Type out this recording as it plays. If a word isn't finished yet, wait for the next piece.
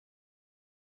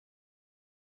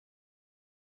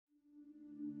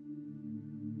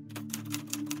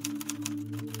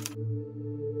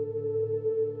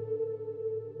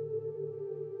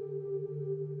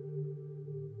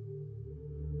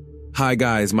Hi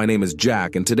guys, my name is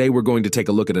Jack, and today we're going to take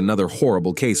a look at another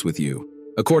horrible case with you.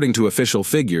 According to official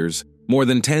figures, more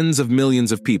than tens of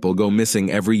millions of people go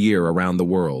missing every year around the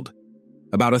world.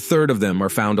 About a third of them are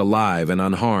found alive and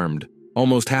unharmed.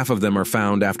 Almost half of them are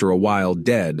found after a while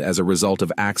dead as a result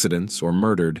of accidents or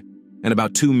murdered, and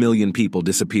about 2 million people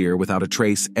disappear without a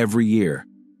trace every year.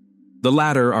 The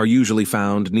latter are usually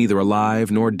found neither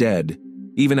alive nor dead,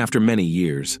 even after many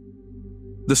years.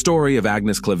 The story of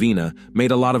Agnes Klavina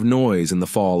made a lot of noise in the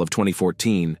fall of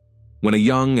 2014, when a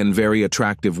young and very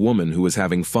attractive woman who was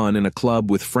having fun in a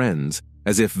club with friends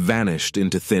as if vanished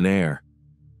into thin air.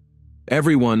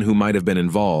 Everyone who might have been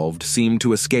involved seemed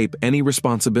to escape any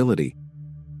responsibility.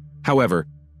 However,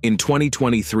 in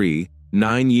 2023,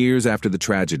 9 years after the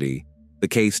tragedy, the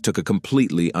case took a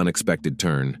completely unexpected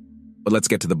turn. But let's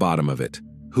get to the bottom of it.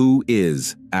 Who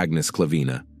is Agnes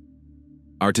Klavina?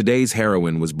 Our today's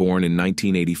heroine was born in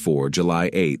 1984, July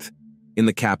 8th, in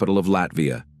the capital of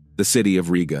Latvia, the city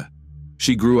of Riga.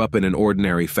 She grew up in an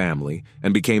ordinary family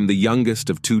and became the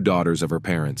youngest of 2 daughters of her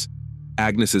parents.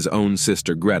 Agnes's own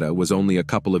sister Greta was only a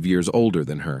couple of years older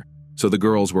than her, so the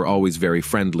girls were always very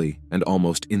friendly and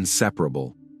almost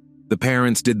inseparable. The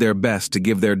parents did their best to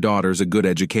give their daughters a good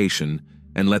education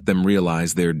and let them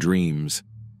realize their dreams.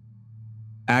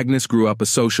 Agnes grew up a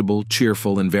sociable,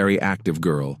 cheerful, and very active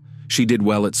girl. She did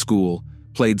well at school,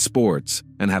 played sports,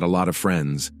 and had a lot of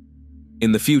friends.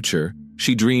 In the future,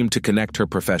 she dreamed to connect her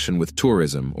profession with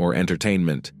tourism or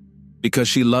entertainment, because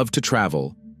she loved to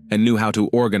travel and knew how to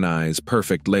organize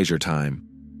perfect leisure time.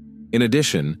 In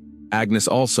addition, Agnes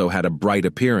also had a bright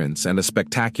appearance and a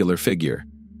spectacular figure,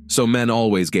 so men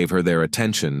always gave her their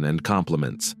attention and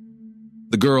compliments.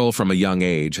 The girl from a young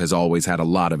age has always had a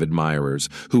lot of admirers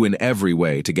who in every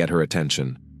way to get her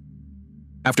attention.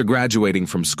 After graduating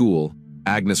from school,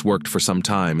 Agnes worked for some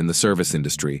time in the service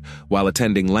industry while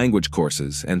attending language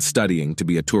courses and studying to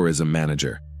be a tourism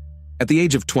manager. At the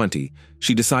age of 20,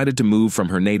 she decided to move from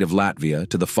her native Latvia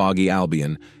to the foggy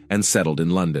Albion and settled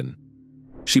in London.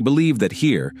 She believed that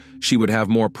here she would have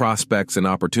more prospects and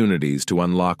opportunities to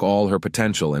unlock all her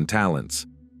potential and talents.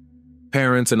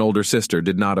 Parents and older sister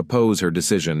did not oppose her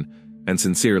decision and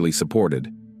sincerely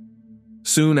supported.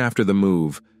 Soon after the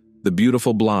move, the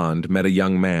beautiful blonde met a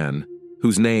young man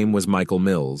whose name was Michael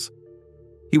Mills.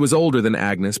 He was older than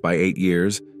Agnes by 8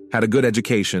 years, had a good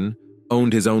education,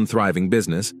 owned his own thriving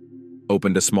business,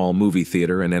 opened a small movie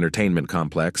theater and entertainment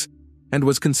complex, and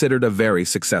was considered a very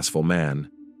successful man.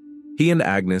 He and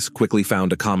Agnes quickly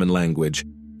found a common language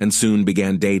and soon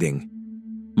began dating.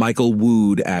 Michael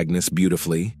wooed Agnes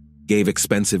beautifully, gave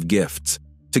expensive gifts.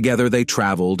 Together they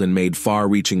traveled and made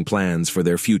far-reaching plans for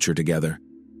their future together.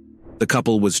 The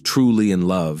couple was truly in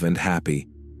love and happy.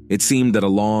 It seemed that a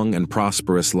long and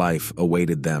prosperous life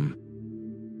awaited them.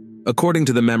 According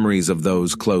to the memories of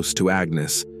those close to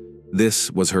Agnes,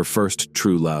 this was her first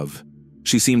true love.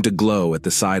 She seemed to glow at the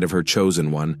side of her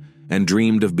chosen one and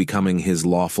dreamed of becoming his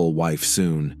lawful wife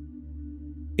soon.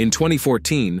 In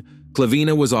 2014,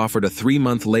 Klavina was offered a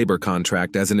 3-month labor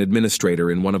contract as an administrator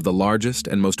in one of the largest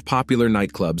and most popular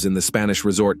nightclubs in the Spanish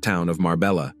resort town of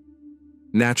Marbella.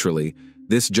 Naturally,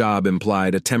 this job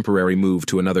implied a temporary move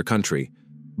to another country,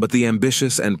 but the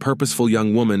ambitious and purposeful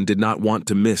young woman did not want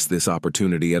to miss this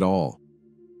opportunity at all.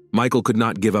 Michael could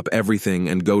not give up everything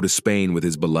and go to Spain with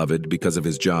his beloved because of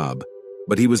his job,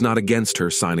 but he was not against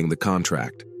her signing the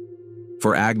contract.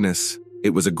 For Agnes,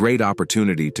 it was a great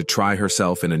opportunity to try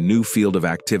herself in a new field of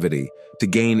activity, to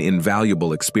gain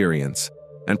invaluable experience,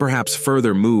 and perhaps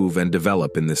further move and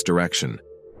develop in this direction.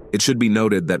 It should be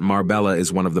noted that Marbella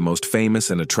is one of the most famous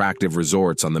and attractive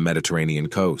resorts on the Mediterranean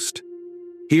coast.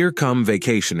 Here come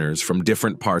vacationers from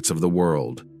different parts of the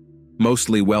world,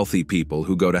 mostly wealthy people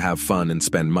who go to have fun and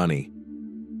spend money.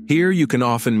 Here you can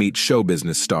often meet show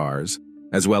business stars,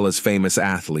 as well as famous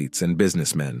athletes and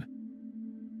businessmen.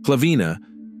 Klavina,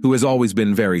 who has always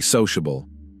been very sociable,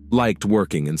 liked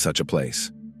working in such a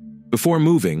place. Before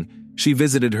moving, she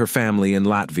visited her family in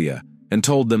Latvia and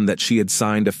told them that she had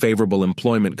signed a favorable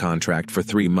employment contract for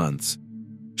 3 months.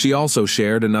 She also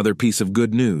shared another piece of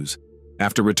good news.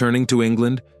 After returning to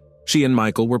England, she and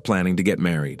Michael were planning to get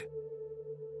married.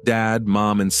 Dad,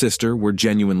 Mom, and sister were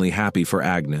genuinely happy for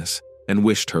Agnes and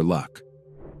wished her luck.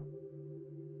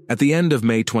 At the end of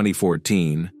May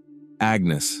 2014,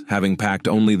 Agnes, having packed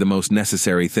only the most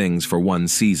necessary things for one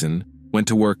season, went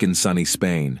to work in sunny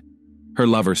Spain. Her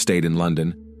lover stayed in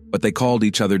London, but they called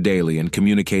each other daily and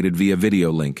communicated via video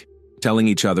link, telling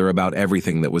each other about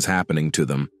everything that was happening to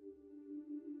them.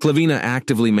 Klavina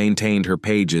actively maintained her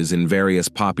pages in various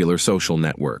popular social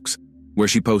networks, where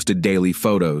she posted daily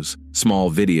photos,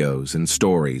 small videos, and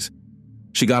stories.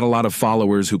 She got a lot of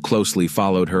followers who closely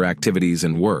followed her activities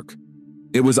and work.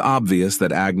 It was obvious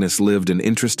that Agnes lived an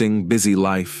interesting, busy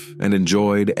life and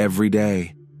enjoyed every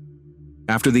day.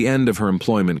 After the end of her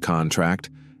employment contract,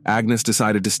 Agnes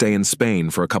decided to stay in Spain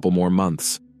for a couple more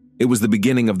months. It was the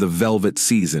beginning of the velvet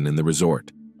season in the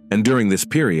resort, and during this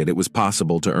period it was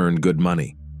possible to earn good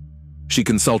money. She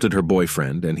consulted her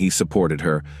boyfriend, and he supported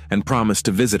her and promised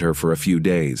to visit her for a few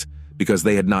days, because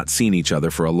they had not seen each other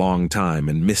for a long time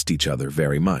and missed each other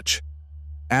very much.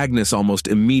 Agnes almost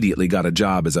immediately got a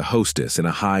job as a hostess in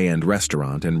a high-end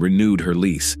restaurant and renewed her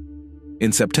lease.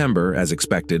 In September, as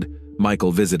expected,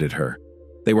 Michael visited her.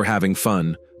 They were having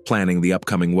fun, planning the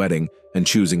upcoming wedding and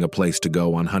choosing a place to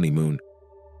go on honeymoon.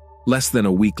 Less than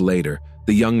a week later,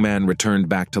 the young man returned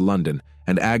back to London,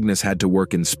 and Agnes had to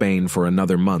work in Spain for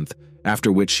another month,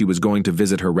 after which she was going to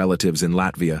visit her relatives in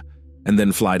Latvia and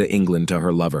then fly to England to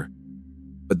her lover.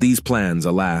 But these plans,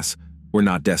 alas, were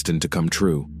not destined to come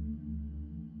true.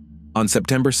 On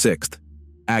September 6th,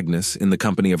 Agnes, in the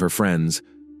company of her friends,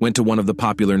 went to one of the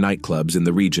popular nightclubs in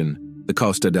the region, the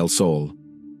Costa del Sol.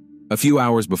 A few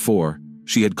hours before,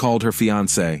 she had called her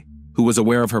fiancé, who was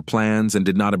aware of her plans and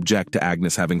did not object to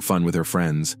Agnes having fun with her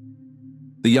friends.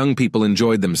 The young people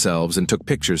enjoyed themselves and took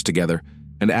pictures together,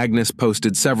 and Agnes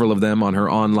posted several of them on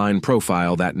her online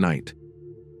profile that night.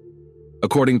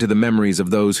 According to the memories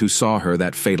of those who saw her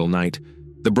that fatal night,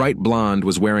 the bright blonde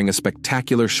was wearing a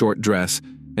spectacular short dress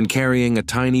and carrying a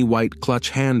tiny white clutch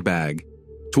handbag.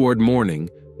 Toward morning,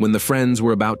 when the friends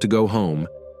were about to go home,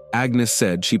 Agnes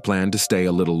said she planned to stay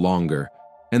a little longer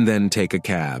and then take a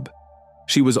cab.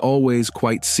 She was always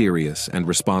quite serious and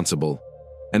responsible,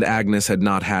 and Agnes had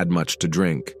not had much to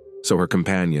drink, so her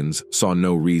companions saw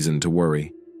no reason to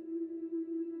worry.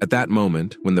 At that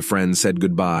moment, when the friends said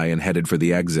goodbye and headed for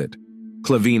the exit,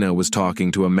 Klavina was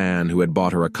talking to a man who had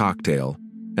bought her a cocktail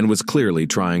and was clearly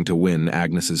trying to win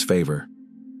Agnes's favor.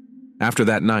 After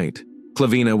that night,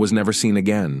 Klavina was never seen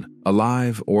again,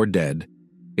 alive or dead.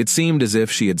 It seemed as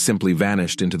if she had simply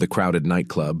vanished into the crowded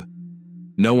nightclub.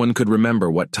 No one could remember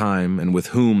what time and with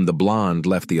whom the blonde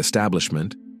left the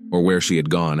establishment, or where she had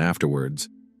gone afterwards.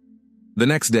 The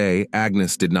next day,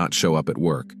 Agnes did not show up at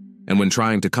work, and when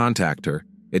trying to contact her,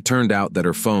 it turned out that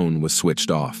her phone was switched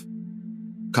off.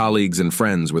 Colleagues and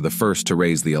friends were the first to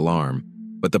raise the alarm,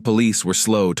 but the police were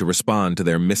slow to respond to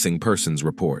their missing persons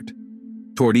report.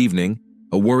 Toward evening,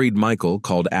 a worried Michael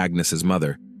called Agnes's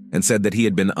mother and said that he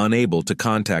had been unable to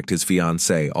contact his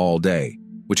fiancée all day,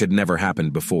 which had never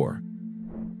happened before.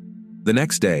 The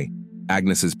next day,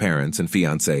 Agnes's parents and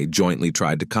fiancé jointly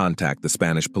tried to contact the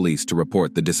Spanish police to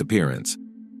report the disappearance.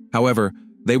 However,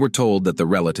 they were told that the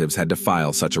relatives had to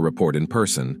file such a report in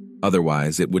person,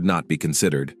 otherwise it would not be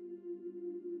considered.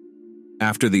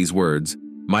 After these words,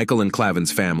 Michael and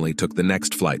Klavin's family took the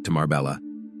next flight to Marbella.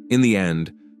 In the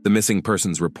end, the missing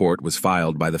persons report was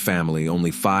filed by the family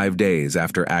only 5 days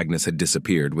after Agnes had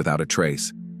disappeared without a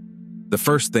trace. The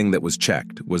first thing that was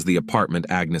checked was the apartment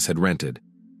Agnes had rented,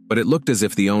 but it looked as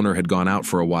if the owner had gone out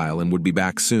for a while and would be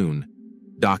back soon.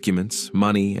 Documents,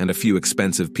 money, and a few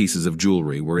expensive pieces of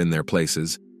jewelry were in their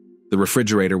places. The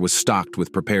refrigerator was stocked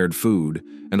with prepared food,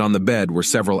 and on the bed were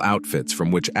several outfits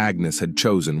from which Agnes had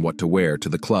chosen what to wear to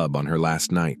the club on her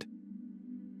last night.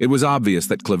 It was obvious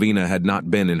that Klavina had not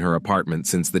been in her apartment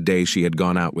since the day she had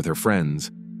gone out with her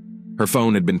friends. Her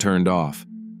phone had been turned off,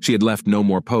 she had left no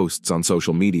more posts on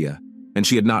social media, and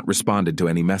she had not responded to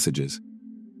any messages.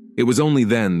 It was only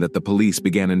then that the police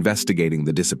began investigating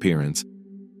the disappearance,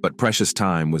 but precious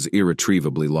time was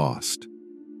irretrievably lost.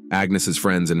 Agnes's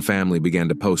friends and family began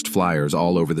to post flyers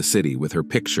all over the city with her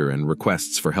picture and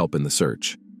requests for help in the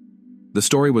search. The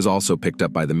story was also picked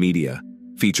up by the media,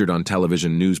 featured on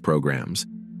television news programs,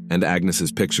 and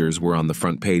Agnes's pictures were on the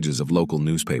front pages of local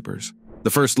newspapers. The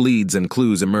first leads and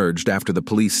clues emerged after the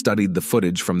police studied the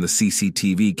footage from the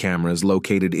CCTV cameras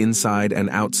located inside and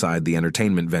outside the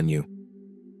entertainment venue.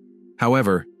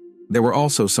 However, there were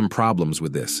also some problems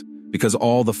with this, because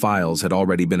all the files had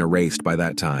already been erased by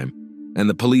that time, and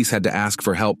the police had to ask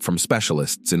for help from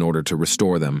specialists in order to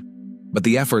restore them. But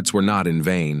the efforts were not in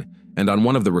vain, and on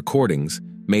one of the recordings,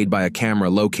 made by a camera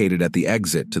located at the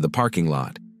exit to the parking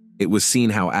lot, it was seen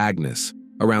how Agnes,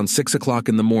 around 6 o'clock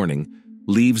in the morning,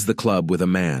 leaves the club with a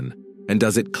man, and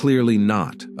does it clearly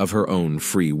not of her own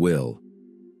free will.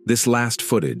 This last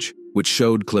footage, which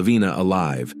showed Klavina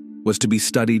alive, was to be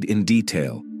studied in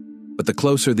detail, but the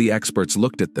closer the experts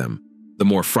looked at them, the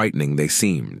more frightening they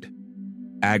seemed.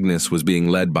 Agnes was being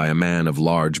led by a man of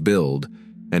large build,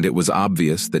 and it was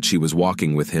obvious that she was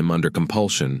walking with him under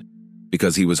compulsion,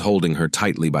 because he was holding her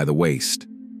tightly by the waist.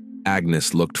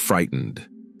 Agnes looked frightened,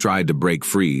 tried to break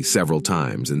free several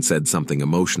times and said something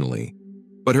emotionally,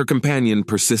 But her companion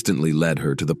persistently led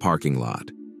her to the parking lot,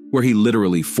 where he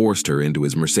literally forced her into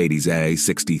his Mercedes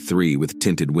A63 with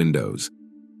tinted windows.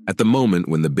 At the moment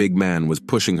when the big man was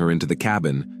pushing her into the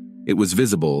cabin, it was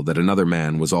visible that another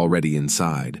man was already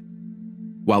inside.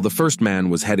 While the first man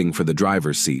was heading for the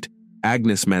driver's seat,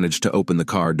 Agnes managed to open the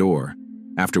car door,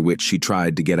 after which she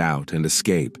tried to get out and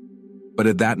escape. But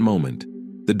at that moment,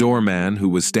 the doorman who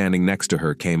was standing next to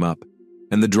her came up,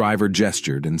 and the driver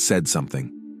gestured and said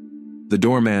something. The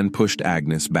doorman pushed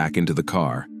Agnes back into the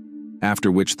car,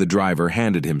 after which the driver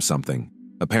handed him something,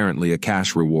 apparently a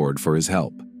cash reward for his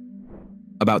help.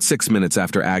 About 6 minutes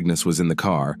after Agnes was in the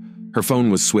car, her phone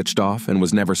was switched off and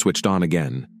was never switched on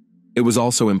again. It was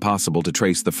also impossible to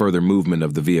trace the further movement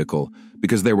of the vehicle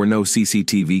because there were no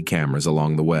CCTV cameras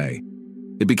along the way.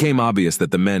 It became obvious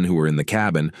that the men who were in the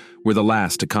cabin were the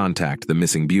last to contact the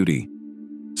missing beauty.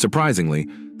 Surprisingly,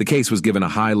 the case was given a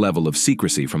high level of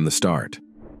secrecy from the start.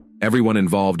 Everyone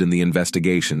involved in the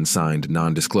investigation signed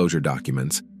non-disclosure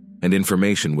documents, and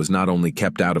information was not only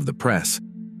kept out of the press,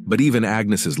 but even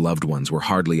Agnes's loved ones were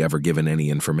hardly ever given any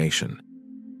information.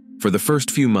 For the first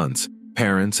few months,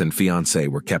 parents and fiancé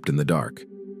were kept in the dark.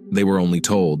 They were only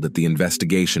told that the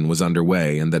investigation was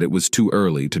underway and that it was too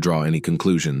early to draw any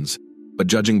conclusions. But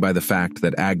judging by the fact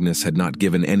that Agnes had not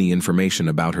given any information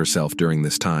about herself during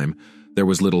this time, there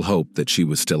was little hope that she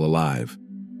was still alive.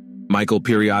 Michael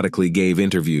periodically gave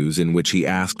interviews in which he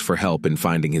asked for help in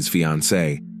finding his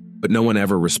fiancée, but no one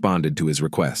ever responded to his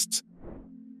requests.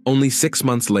 Only 6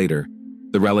 months later,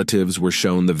 the relatives were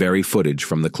shown the very footage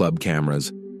from the club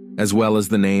cameras, as well as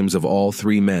the names of all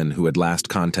 3 men who had last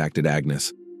contacted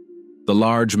Agnes. The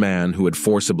large man who had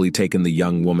forcibly taken the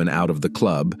young woman out of the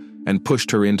club and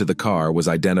pushed her into the car was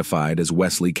identified as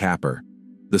Wesley Capper,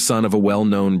 the son of a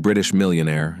well-known British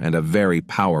millionaire and a very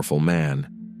powerful man.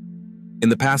 In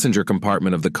the passenger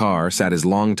compartment of the car sat his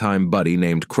longtime buddy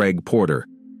named Craig Porter,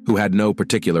 who had no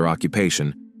particular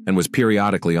occupation and was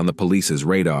periodically on the police's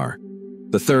radar.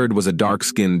 The third was a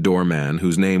dark-skinned doorman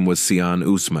whose name was Sian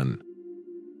Usman.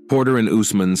 Porter and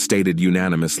Usman stated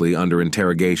unanimously under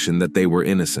interrogation that they were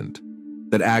innocent,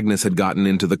 that Agnes had gotten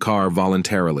into the car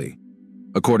voluntarily.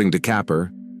 According to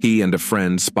Capper, he and a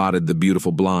friend spotted the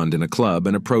beautiful blonde in a club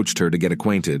and approached her to get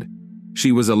acquainted.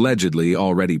 She was allegedly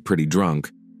already pretty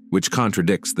drunk, which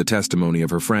contradicts the testimony of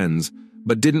her friends,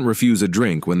 but didn't refuse a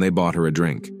drink when they bought her a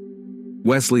drink.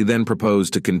 Wesley then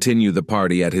proposed to continue the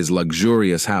party at his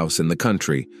luxurious house in the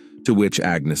country, to which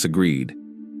Agnes agreed.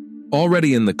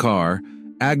 Already in the car,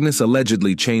 Agnes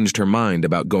allegedly changed her mind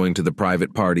about going to the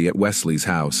private party at Wesley's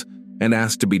house and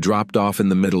asked to be dropped off in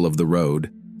the middle of the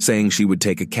road, saying she would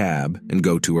take a cab and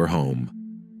go to her home.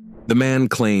 The man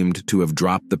claimed to have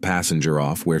dropped the passenger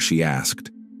off where she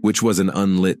asked, which was an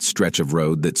unlit stretch of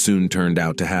road that soon turned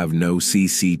out to have no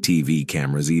CCTV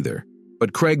cameras either.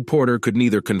 But Craig Porter could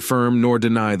neither confirm nor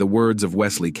deny the words of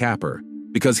Wesley Capper,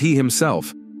 because he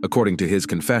himself, according to his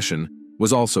confession,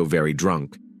 was also very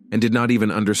drunk and did not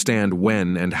even understand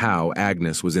when and how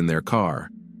Agnes was in their car.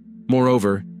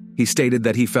 Moreover, he stated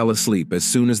that he fell asleep as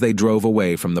soon as they drove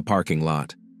away from the parking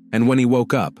lot, and when he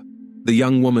woke up, the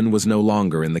young woman was no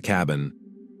longer in the cabin.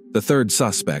 The third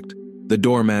suspect, the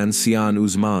doorman Sian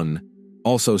Usman,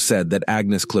 also said that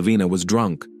Agnes Klavina was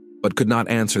drunk, but could not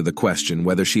answer the question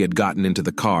whether she had gotten into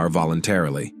the car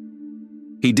voluntarily.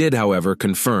 He did, however,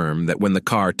 confirm that when the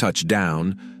car touched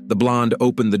down, the blonde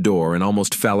opened the door and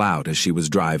almost fell out as she was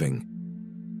driving.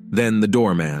 Then the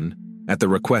doorman, at the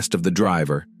request of the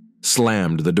driver,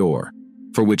 slammed the door,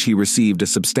 for which he received a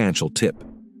substantial tip.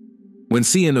 When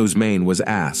Sian Usman was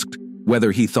asked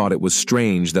whether he thought it was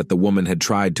strange that the woman had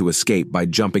tried to escape by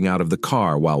jumping out of the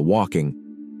car while walking,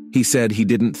 he said he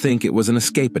didn't think it was an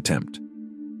escape attempt.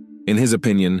 In his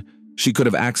opinion, she could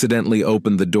have accidentally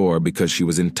opened the door because she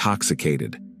was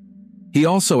intoxicated. He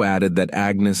also added that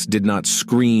Agnes did not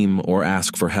scream or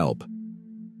ask for help.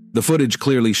 The footage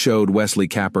clearly showed Wesley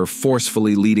Capper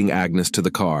forcefully leading Agnes to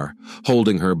the car,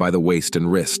 holding her by the waist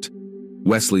and wrist.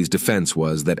 Wesley's defense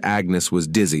was that Agnes was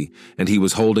dizzy and he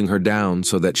was holding her down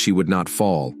so that she would not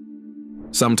fall.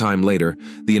 Sometime later,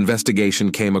 the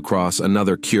investigation came across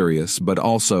another curious but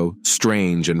also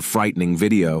strange and frightening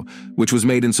video, which was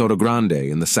made in Sotogrande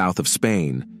in the south of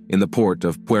Spain, in the port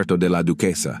of Puerto de la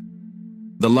Duquesa.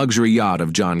 The luxury yacht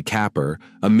of John Capper,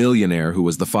 a millionaire who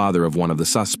was the father of one of the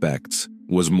suspects,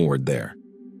 was moored there.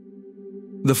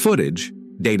 The footage,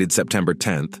 dated September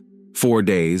 10th, 4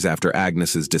 days after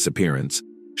Agnes's disappearance,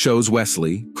 shows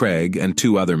Wesley, Craig, and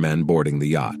 2 other men boarding the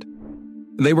yacht.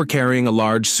 They were carrying a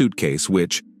large suitcase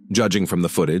which, judging from the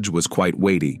footage, was quite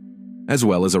weighty, as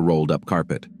well as a rolled-up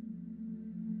carpet.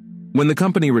 When the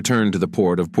company returned to the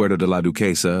port of Puerto de la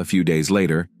Duquesa a few days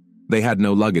later, They had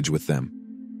no luggage with them.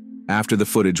 After the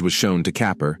footage was shown to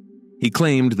Capper, he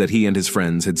claimed that he and his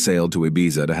friends had sailed to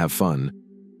Ibiza to have fun.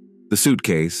 The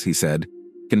suitcase, he said,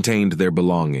 contained their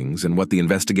belongings, and what the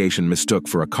investigation mistook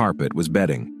for a carpet was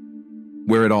bedding.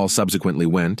 Where it all subsequently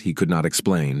went, he could not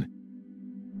explain.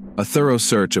 A thorough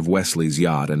search of Wesley's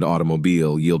yacht and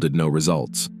automobile yielded no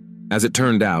results. As it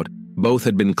turned out, both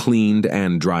had been cleaned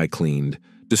and dry cleaned,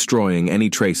 destroying any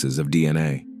traces of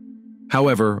DNA.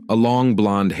 However, a long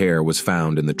blonde hair was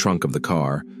found in the trunk of the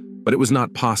car, but it was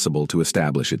not possible to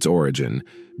establish its origin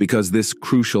because this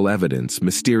crucial evidence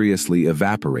mysteriously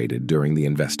evaporated during the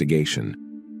investigation.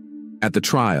 At the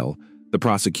trial, the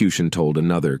prosecution told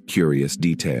another curious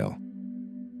detail.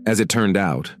 As it turned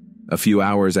out, a few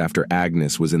hours after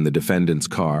Agnes was in the defendant's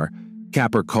car,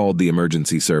 Capper called the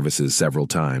emergency services several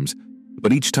times,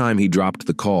 but each time he dropped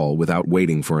the call without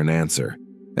waiting for an answer,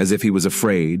 as if he was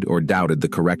afraid or doubted the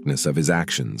correctness of his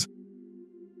actions.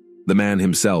 The man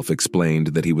himself explained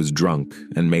that he was drunk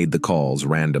and made the calls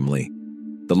randomly.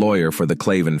 The lawyer for the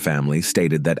Klavin family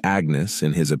stated that Agnes,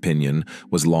 in his opinion,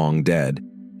 was long dead,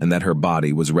 and that her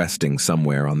body was resting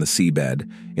somewhere on the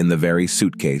seabed in the very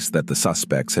suitcase that the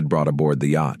suspects had brought aboard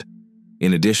the yacht.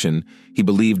 In addition, he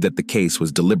believed that the case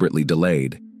was deliberately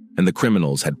delayed, and the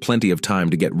criminals had plenty of time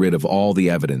to get rid of all the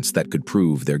evidence that could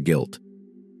prove their guilt.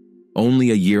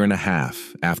 Only a year and a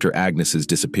half after Agnes's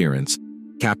disappearance,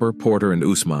 Capper, Porter, and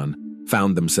Usman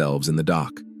found themselves in the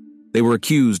dock. They were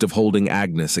accused of holding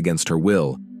Agnes against her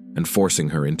will and forcing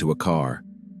her into a car.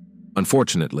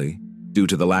 Unfortunately, due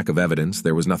to the lack of evidence,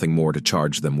 there was nothing more to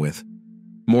charge them with.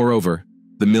 Moreover,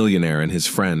 the millionaire and his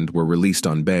friend were released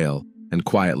on bail and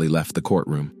quietly left the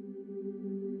courtroom.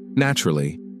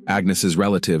 Naturally, Agnes's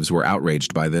relatives were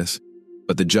outraged by this,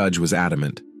 but the judge was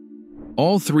adamant.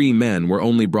 All three men were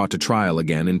only brought to trial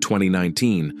again in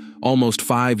 2019, almost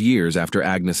 5 years after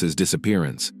Agnes's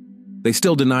disappearance. They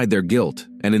still denied their guilt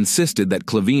and insisted that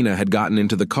Klavina had gotten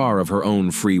into the car of her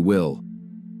own free will.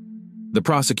 The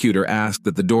prosecutor asked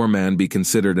that the doorman be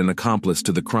considered an accomplice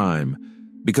to the crime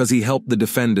because he helped the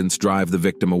defendants drive the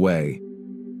victim away.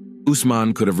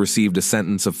 Usman could have received a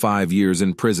sentence of 5 years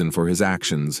in prison for his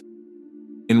actions.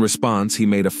 In response, he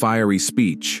made a fiery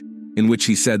speech in which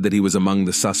he said that he was among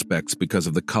the suspects because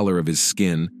of the color of his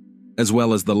skin, as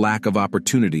well as the lack of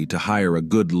opportunity to hire a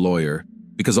good lawyer,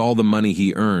 because all the money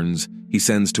he earns, he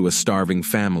sends to a starving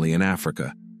family in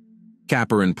Africa.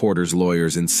 Capper and Porter's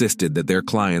lawyers insisted that their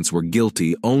clients were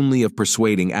guilty only of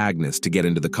persuading Agnes to get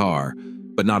into the car,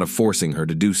 but not of forcing her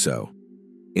to do so.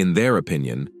 In their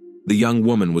opinion, the young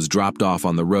woman was dropped off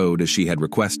on the road as she had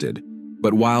requested,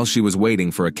 but while she was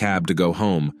waiting for a cab to go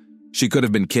home, she could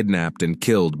have been kidnapped and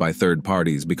killed by third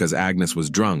parties because Agnes was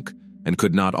drunk and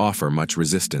could not offer much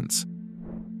resistance.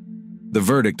 The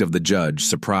verdict of the judge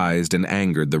surprised and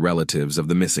angered the relatives of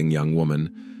the missing young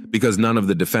woman, because none of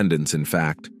the defendants, in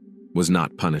fact, was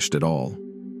not punished at all.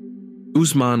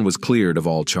 Usman was cleared of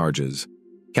all charges.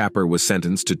 Capper was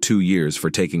sentenced to 2 years for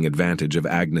taking advantage of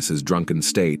Agnes's drunken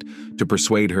state to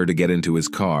persuade her to get into his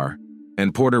car,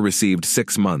 and Porter received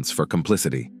 6 months for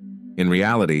complicity. In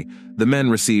reality, the men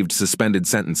received suspended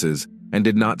sentences and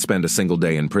did not spend a single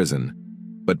day in prison,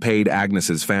 but paid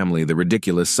Agnes's family the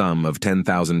ridiculous sum of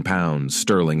 £10,000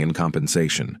 sterling in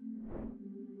compensation.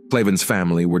 Klavin's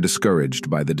family were discouraged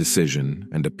by the decision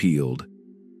and appealed.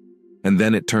 And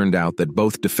then it turned out that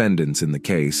both defendants in the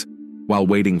case, while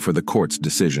waiting for the court's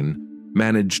decision,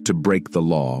 managed to break the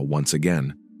law once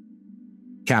again.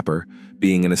 Capper,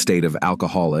 being in a state of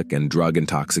alcoholic and drug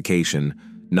intoxication,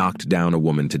 knocked down a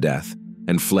woman to death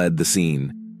and fled the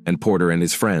scene, and Porter and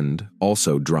his friend,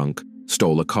 also drunk,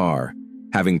 stole a car,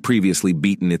 having previously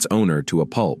beaten its owner to a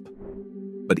pulp.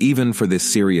 But even for this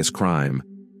serious crime,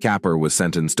 Capper was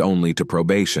sentenced only to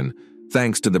probation,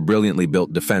 thanks to the brilliantly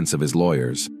built defense of his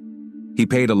lawyers. He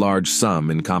paid a large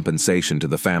sum in compensation to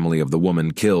the family of the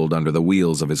woman killed under the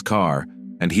wheels of his car,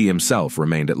 and he himself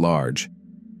remained at large.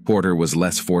 Porter was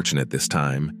less fortunate this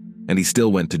time, and he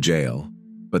still went to jail,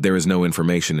 but there is no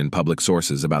information in public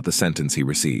sources about the sentence he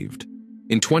received.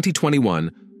 In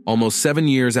 2021, almost 7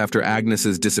 years after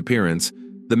Agnes's disappearance,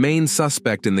 the main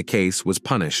suspect in the case was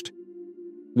punished.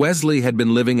 Wesley had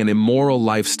been living an immoral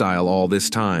lifestyle all this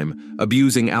time,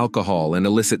 abusing alcohol and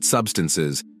illicit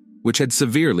substances, which had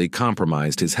severely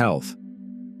compromised his health.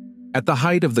 At the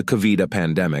height of the COVID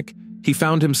pandemic, he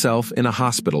found himself in a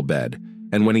hospital bed,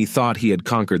 and when he thought he had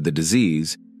conquered the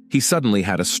disease, he suddenly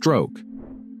had a stroke.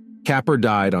 Capper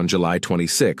died on July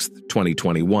 26,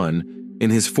 2021, in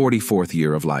his 44th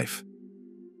year of life.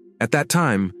 At that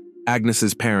time,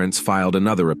 Agnes's parents filed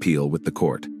another appeal with the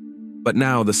court. But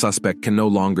now the suspect can no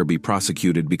longer be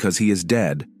prosecuted because he is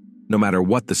dead, no matter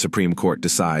what the Supreme Court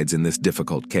decides in this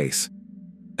difficult case.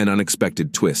 An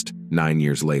unexpected twist 9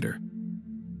 years later.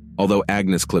 Although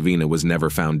Agnes Klavina was never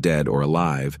found dead or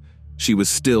alive, she was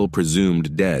still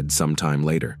presumed dead sometime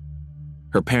later.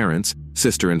 Her parents,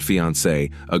 sister and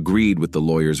fiancé, agreed with the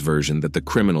lawyer's version that the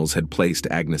criminals had placed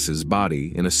Agnes's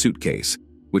body in a suitcase,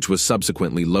 which was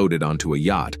subsequently loaded onto a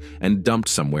yacht and dumped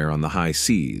somewhere on the high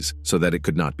seas so that it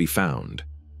could not be found.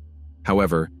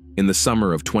 However, in the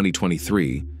summer of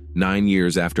 2023, 9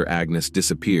 years after Agnes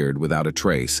disappeared without a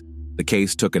trace, the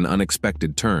case took an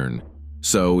unexpected turn.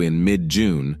 So, in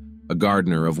mid-June, a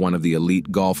gardener of one of the elite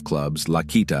golf clubs, La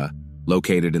Quita,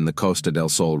 located in the Costa del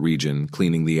Sol region,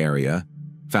 cleaning the area,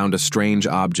 found a strange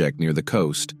object near the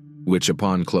coast, which,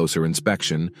 upon closer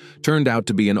inspection, turned out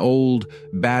to be an old,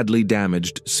 badly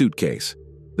damaged suitcase.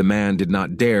 The man did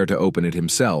not dare to open it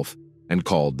himself and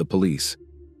called the police.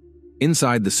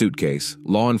 Inside the suitcase,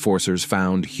 law enforcers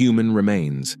found human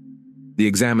remains. The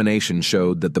examination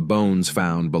showed that the bones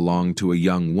found belonged to a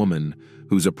young woman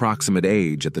whose approximate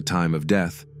age at the time of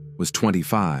death was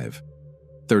 25,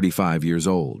 35 years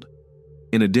old.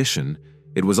 In addition,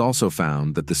 it was also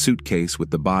found that the suitcase with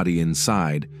the body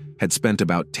inside had spent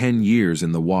about 10 years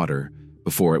in the water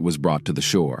before it was brought to the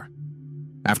shore.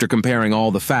 After comparing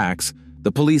all the facts,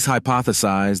 the police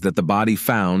hypothesized that the body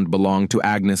found belonged to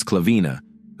Agnes Klavina,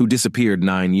 who disappeared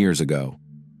 9 years ago.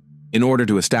 In order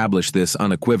to establish this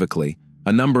unequivocally,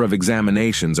 a number of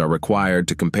examinations are required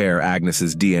to compare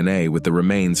Agnes's DNA with the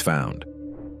remains found.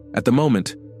 At the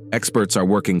moment, experts are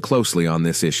working closely on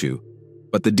this issue,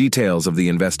 but the details of the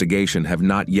investigation have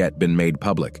not yet been made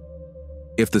public.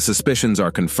 If the suspicions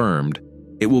are confirmed,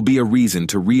 it will be a reason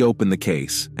to reopen the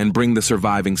case and bring the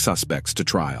surviving suspects to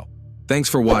trial. Thanks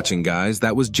for watching, guys.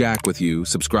 That was Jack with you.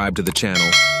 Subscribe to the channel.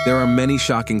 There are many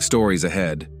shocking stories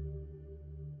ahead.